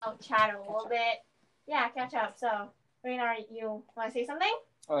I'll chat a little bit. Yeah, catch up. So, Rainer, you want to say something?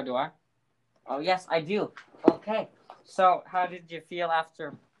 Oh, do I? Oh, yes, I do. Okay. So, how did you feel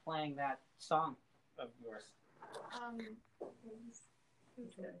after playing that song of yours? It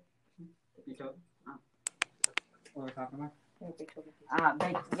was good. Beethoven? Oh. What are we talking about?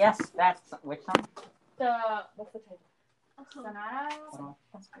 Yes, that's which song? What's the title? Sonata. Oh.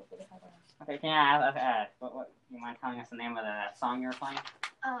 Okay, can I ask, what you mind telling us the name of the song you were playing?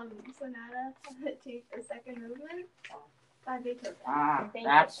 Sonata to the second movement by Beethoven.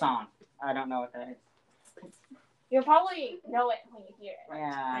 That song. I don't know what that is. You'll probably know it when you hear it.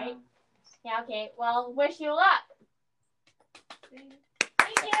 Yeah. Right? Yeah, okay. Well, wish you luck. Thank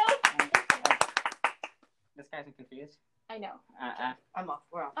you. This guy's confused. I know. I'm off.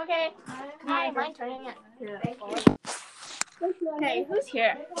 We're off. Okay. Hi, am I turning it forward? Okay, who's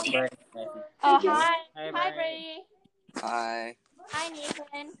here? Brady. Oh, hi. Hey, Hi, Brady. Brady. Hi. Hi,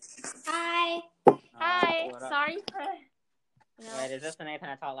 Nathan. Hi. Hi. Hi. Sorry for... Wait, is this the Nathan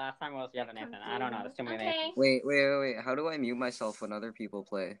I taught last time, or was the other Nathan? I don't know. There's too many Nathans. Wait. How do I mute myself when other people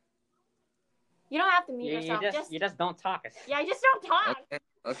play? You don't have to mute yourself. You just don't talk. Yeah, just don't talk.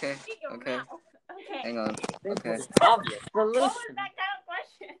 Okay. Okay. Hang on. Okay. It's obvious. What was that kind of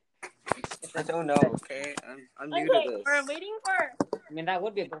question? I don't know. Okay. I'm new to this. We're waiting for... I mean, that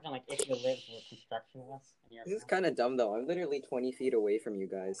would be a question, like, if you lived where construction was. This is kind of dumb, though. I'm literally 20 feet away from you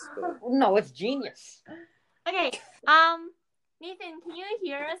guys. But... No, it's genius. Okay, Nathan, can you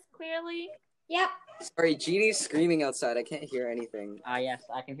hear us clearly? Yep. Sorry, Jeannie's screaming outside. I can't hear anything. Yes,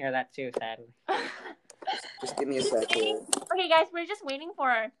 I can hear that too, sadly. Just give me a sec here. Okay, guys, we're just waiting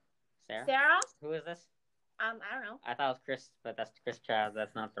for Sarah? Who is this? I don't know. I thought it was Chris, but that's Chris Chaz.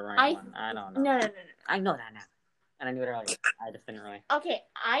 That's not the right one. I don't know. No. I know that now. And I knew it earlier. I just didn't really. Okay,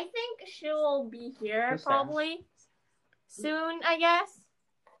 I think she'll be here probably soon, I guess.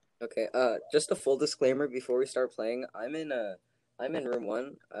 Okay, just a full disclaimer before we start playing. I'm in room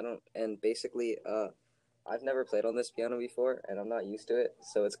 1. Basically, I've never played on this piano before, and I'm not used to it,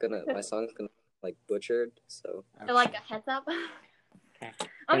 so my song's gonna like butchered, so. Okay. So like a heads up. Okay.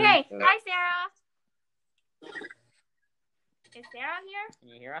 Okay, hi Sarah. Is Sarah here? Can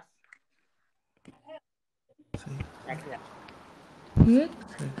you hear us?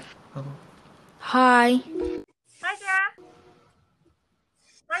 Hi. Hi Sarah.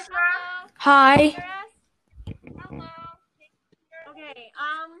 Hi Sarah. Hi. Hello. Okay,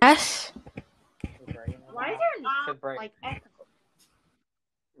 Yes. why is there not like echo?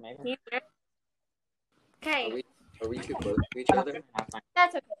 Maybe. Okay. Are we too close to each other?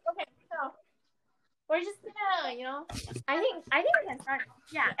 That's okay. Okay, so we're just gonna, I think we can start.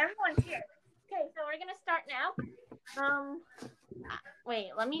 Yeah, everyone's here. Okay, so we're gonna start now.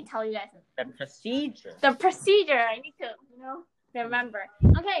 Wait, let me tell you guys The procedure. the procedure. I need to, remember.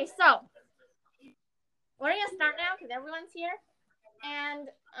 Okay, so we're gonna start now because everyone's here. And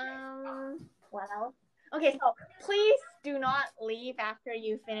what else? Okay, so please do not leave after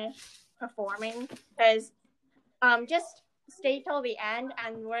you finish performing, because just stay till the end,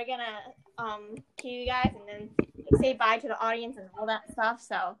 and we're gonna cue you guys and then say bye to the audience and all that stuff.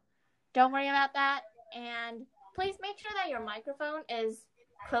 So don't worry about that, and please make sure that your microphone is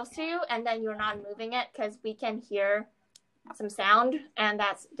close to you and then you're not moving it, because we can hear some sound and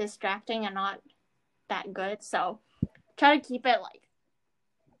that's distracting and not that good. So try to keep it like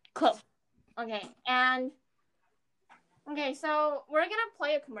close. Okay, so we're gonna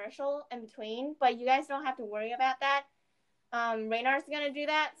play a commercial in between, but you guys don't have to worry about that. Raynar's gonna do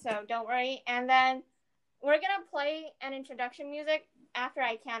that, so don't worry. And then we're gonna play an introduction music after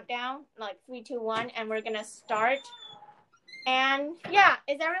I count down, like 3, 2, 1, and we're gonna start. And yeah,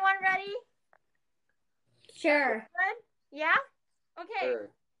 is everyone ready? Sure. Good? Yeah? Okay. Sure.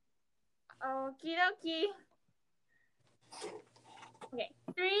 Okie dokie. Okay,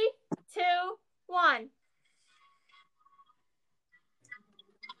 3, 2, 1.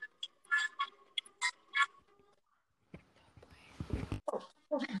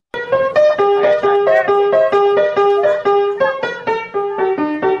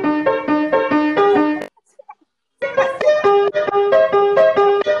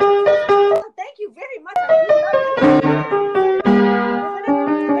 Thank you very much.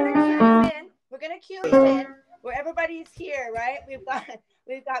 We're gonna cue you in where everybody's here, right? We've got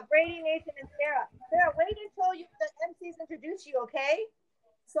Brady, Nathan, and Sarah. Sarah, wait until the MCs introduce you, okay?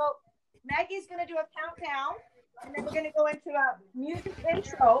 So Maggie's gonna do a countdown, and then we're gonna go into a music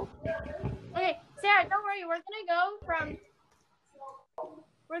intro. Okay, Sarah, don't worry. We're gonna go from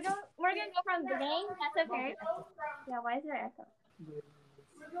the beginning. That's okay. Yeah, why is there echo?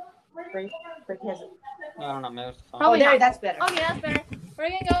 Brady has. I don't know. Maybe it's the phone. Probably there, not. that's better. Okay, that's better. We're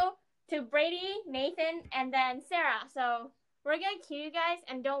gonna go to Brady, Nathan, and then Sarah. So we're gonna cue you guys,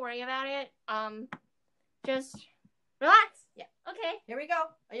 and don't worry about it. Just relax. Yeah. Okay. Here we go.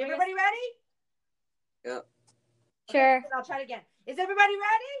 Are you everybody ready? Yep. Sure. Okay, I'll try it again. Is everybody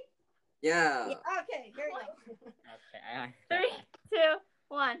ready? Yeah. Okay, here we go. Okay. 3, 2,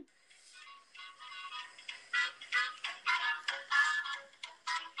 1.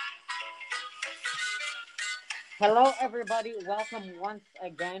 Hello, everybody. Welcome once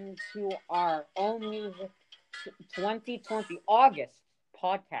again to our Own Music 2020 August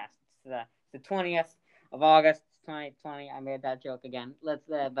podcast. It's the 20th of August, 2020. I made that joke again.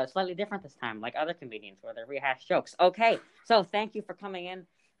 But slightly different this time, like other comedians where they rehash jokes. Okay, so thank you for coming in,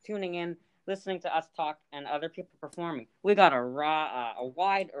 tuning in, listening to us talk, and other people performing. We got a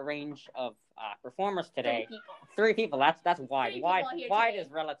wide range of performers today. 3 people. That's wide. 3 Wide. people here Wide today.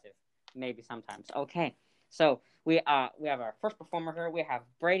 is relative, maybe sometimes. Okay, so. We have our first performer here. We have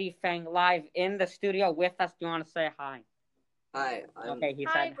Brady Fang live in the studio with us. Do you want to say hi? Hi. Okay, he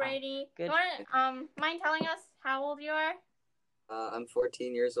Hi, said Brady. Good. You wanna mind telling us how old you are? I'm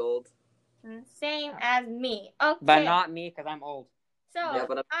 14 years old. Same as me. Okay. But not me, because I'm old. So Yeah,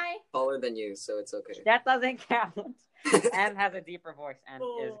 but I'm taller than you, so it's okay. That doesn't count. And has a deeper voice and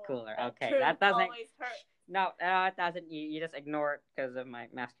is cooler. Okay, that doesn't. Always hurt. No, it doesn't. You just ignore it because of my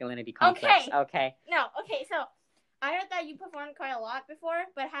masculinity complex. Okay. No. Okay. So I heard that you performed quite a lot before,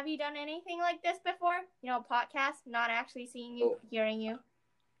 but have you done anything like this before? You know, podcast, not actually seeing you, hearing you.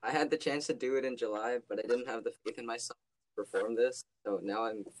 I had the chance to do it in July, but I didn't have the faith in myself to perform this, so now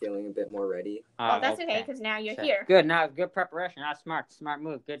I'm feeling a bit more ready. Oh, that's okay, because now you're here. Good. Now, good preparation. That's smart. Smart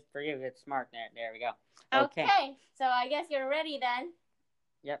move. Good for you. Good smart. There we go. Okay. So I guess you're ready then.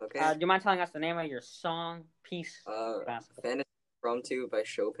 Yep. Okay. Do you mind telling us the name of your song, piece? Fantasy Impromptu by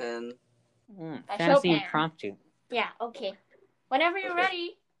Chopin. Fantasy Impromptu. Yeah, okay. Whenever you're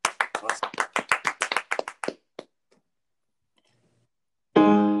ready. Awesome.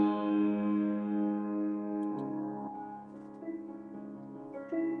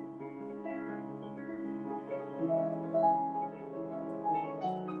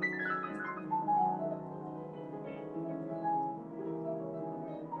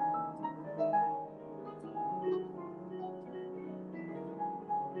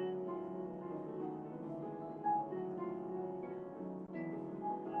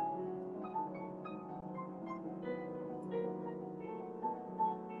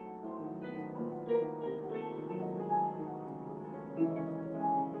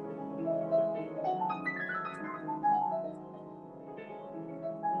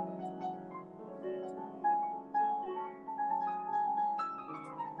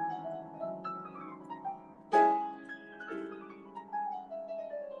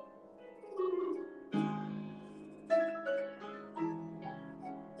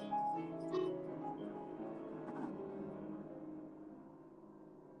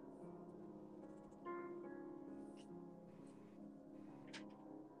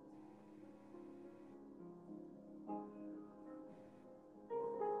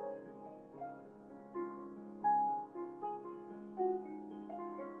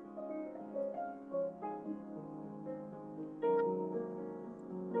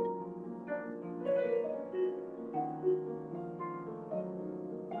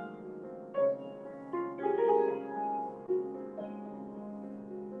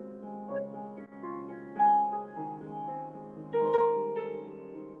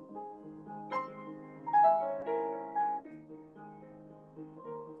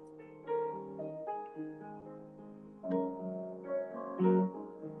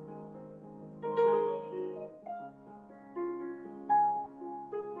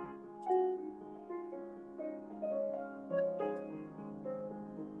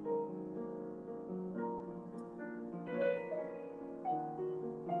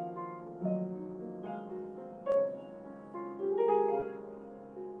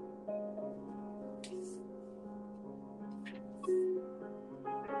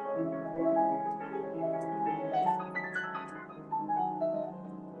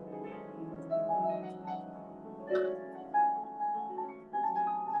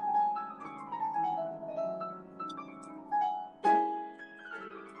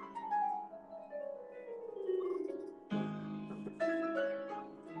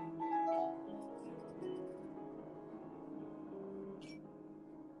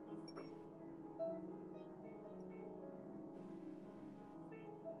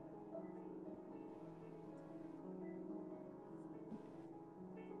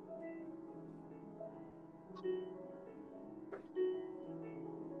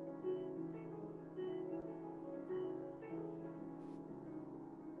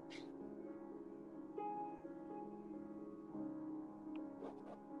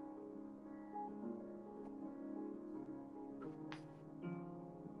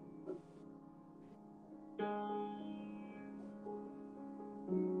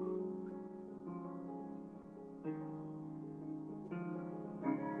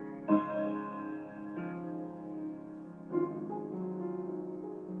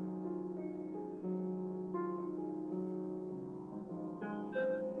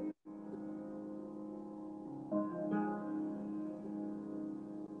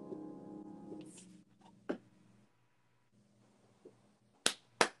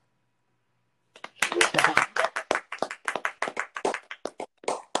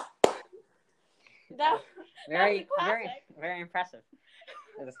 That Very, was very, classic. very impressive.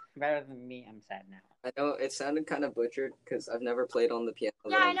 It's better than me. I'm sad now. I know it sounded kind of butchered because I've never played on the piano.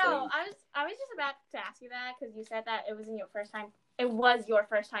 Yeah, I know. I was just about to ask you that because you said that it wasn't your first time. It was your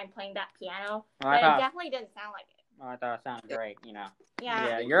first time playing that piano, but it definitely didn't sound like it. Oh, I thought it sounded great.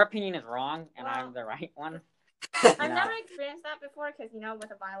 Yeah. Your opinion is wrong, and I'm the right one. I've never experienced that before because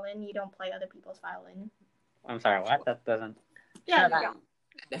with a violin, you don't play other people's violin. I'm sorry. What? That doesn't. Yeah, you don't.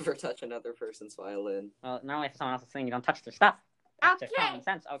 Never touch another person's violin. Well, normally if someone else is singing, you don't touch their stuff. That's just common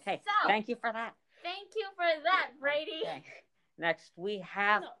sense. Okay. So, thank you for that. Thank you for that, Brady. Okay. Next we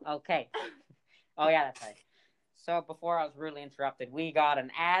have. Okay. Oh yeah, that's right. So before I was really interrupted, we got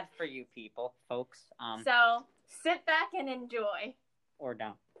an ad for you people, folks. So sit back and enjoy. Or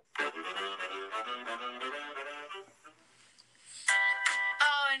don't. Oh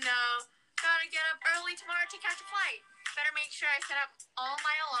no, gotta get up early tomorrow to catch a flight. Better make sure I set up all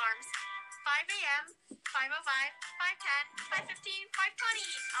my alarms. 5 a.m., 5:05, 5:10, 5:15, 5:20.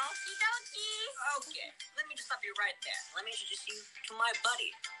 Okie dokie. Okay, let me just stop you right there. Let me introduce you to my buddy.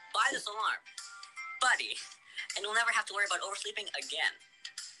 Buy this alarm. Buddy. And you'll never have to worry about oversleeping again.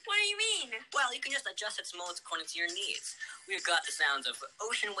 What do you mean? Well, you can just adjust its modes according to your needs. We've got the sounds of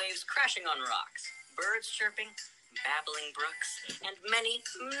ocean waves crashing on rocks, birds chirping, babbling brooks, and many,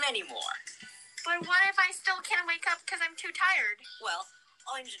 many more. But what if I still can't wake up because I'm too tired? Well,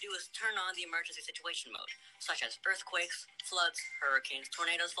 all you need to do is turn on the emergency situation mode, such as earthquakes, floods, hurricanes,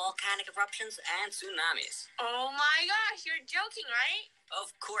 tornadoes, volcanic eruptions, and tsunamis. Oh my gosh, you're joking, right? Of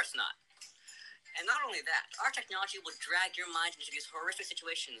course not. And not only that, our technology will drag your mind into these horrific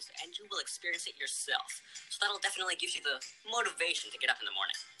situations, and you will experience it yourself. So that'll definitely give you the motivation to get up in the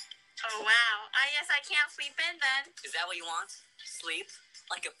morning. Oh wow, I guess I can't sleep in then. Is that what you want? Sleep?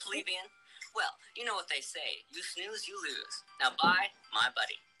 Like a plebeian? Well, you know what they say. You snooze, you lose. Now bye, my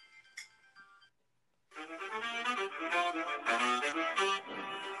buddy.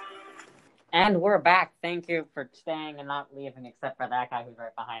 And we're back. Thank you for staying and not leaving, except for that guy who's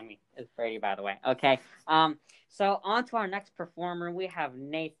right behind me. It's Brady, by the way. Okay. So on to our next performer. We have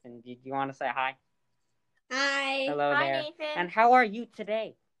Nathan. Do you want to say hi? Hi. Hello Hi, there. Nathan. And how are you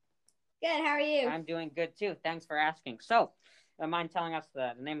today? Good. How are you? I'm doing good too. Thanks for asking. So, mind telling us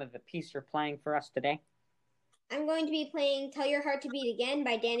the name of the piece you're playing for us today? I'm going to be playing "Tell Your Heart to Beat Again"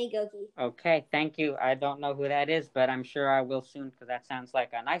 by Danny Goki. Okay, thank you. I don't know who that is, but I'm sure I will soon because that sounds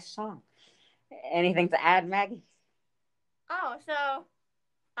like a nice song. Anything to add, Maggie? Oh, so,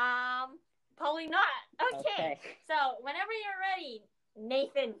 probably not. Okay. So, whenever you're ready,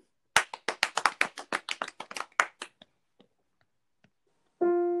 Nathan.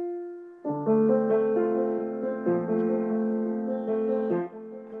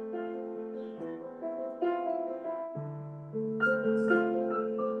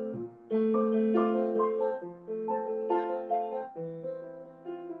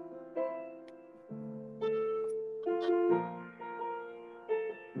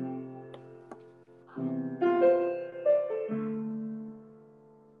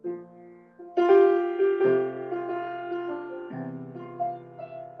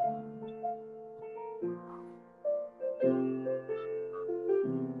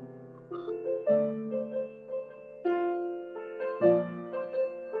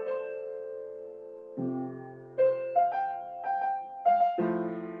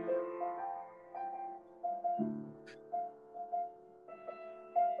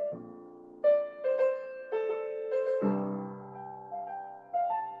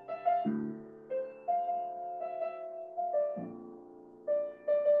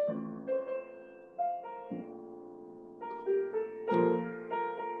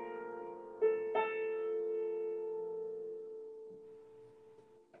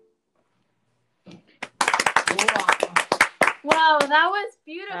 Wow, that was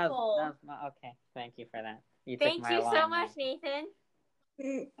beautiful. Okay, thank you for that. Thank you so much, Nathan.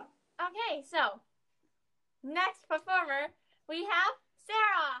 Okay, so next performer, we have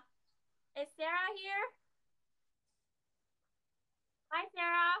Sarah. Is Sarah here? Hi,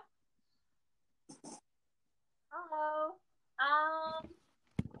 Sarah. Hello.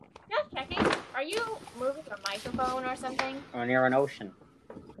 Just checking. Are you moving a microphone or something? Or near an ocean.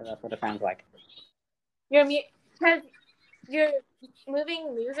 So that's what it sounds like. You're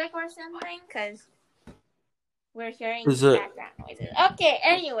moving music or something? Because we're hearing background noises. Okay,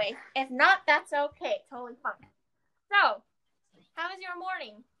 anyway. If not, that's okay. Totally fine. So, how was your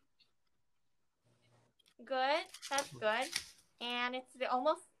morning? Good. That's good. And it's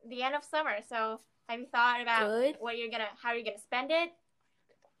almost the end of summer, so have you thought about how you're gonna spend it?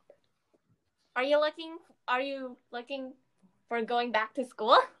 Are you looking for going back to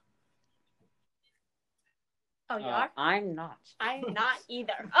school? Oh, you are? I'm not. I'm not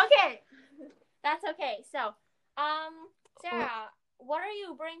either. Okay. That's okay. So, Sarah, what are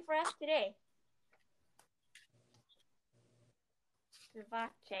you bringing for us today?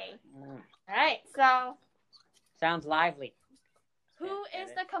 Vivace. Alright, so Sounds lively. who is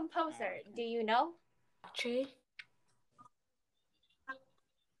the composer? Do you know?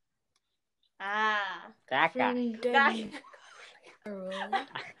 Ah. That guy.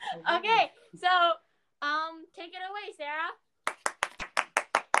 Okay, so take it away, Sarah.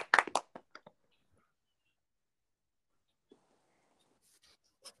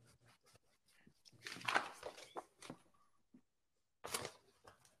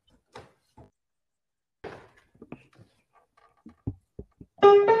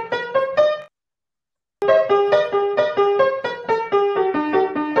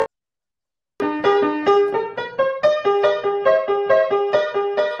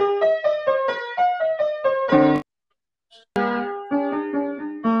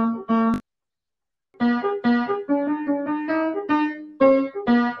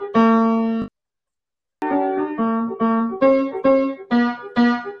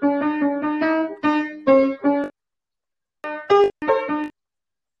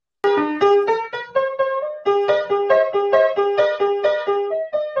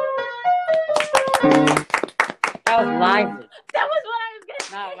 That was lively. That was what I was gonna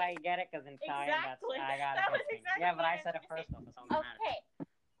say. No, but you get it because in Italian, Exactly. I got That it. was exactly Yeah, but I what said I it was first, though, so Okay.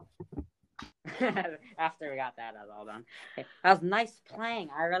 After we got that all done. Okay. That was nice playing.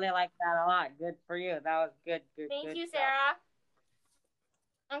 I really liked that a lot. Good for you. That was good. Thank you, job. Sarah.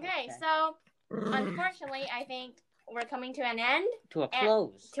 Okay, so unfortunately, I think we're coming to an end. To a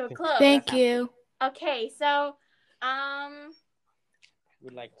close. To a close. Thank you. Okay, so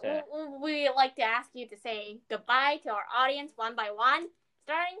We'd like to. we like to ask you to say goodbye to our audience one by one,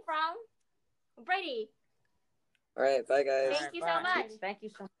 starting from Brady. All right, bye guys. Thank you so much. Thank you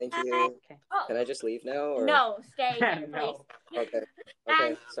so much. Thank you. Oh. Can I just leave now? Or? No, stay here, please. No. Okay.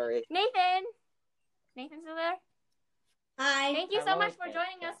 And Sorry. Nathan. Nathan's still there? Hi. Thank you so much for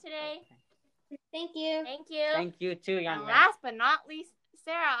joining us today. Thank you. Thank you. Thank you too, young And man. last but not least,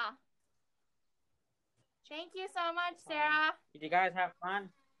 Sarah. Thank you so much, Sarah. Did you guys have fun?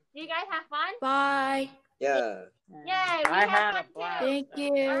 Did you guys have fun? Bye. Yeah. Yay, we I had had fun a blast. too. Thank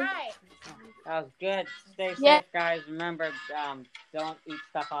you. All right. That was good. Stay safe, Yeah. guys. Remember, don't eat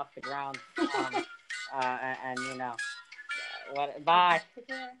stuff off the ground. And you know, bye.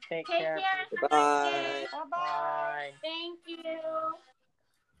 Take care. Bye. Bye. Thank you.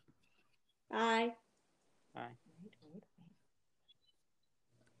 Bye. Bye.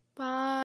 Bye.